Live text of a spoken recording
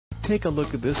Take a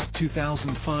look at this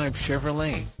 2005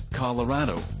 Chevrolet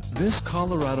Colorado. This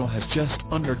Colorado has just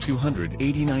under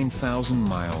 289,000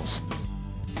 miles.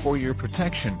 For your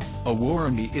protection, a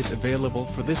warranty is available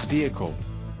for this vehicle.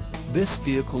 This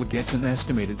vehicle gets an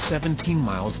estimated 17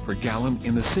 miles per gallon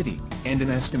in the city, and an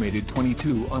estimated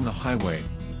 22 on the highway.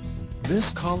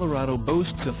 This Colorado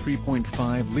boasts a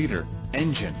 3.5-liter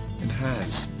engine, and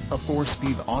has a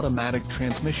 4-speed automatic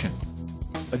transmission.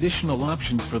 Additional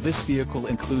options for this vehicle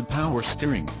include power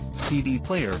steering, CD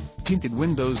player, tinted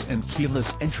windows and keyless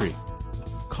entry.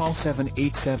 Call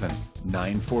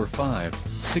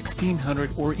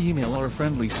 787-945-1600 or email our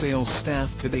friendly sales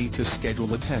staff today to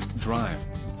schedule a test drive.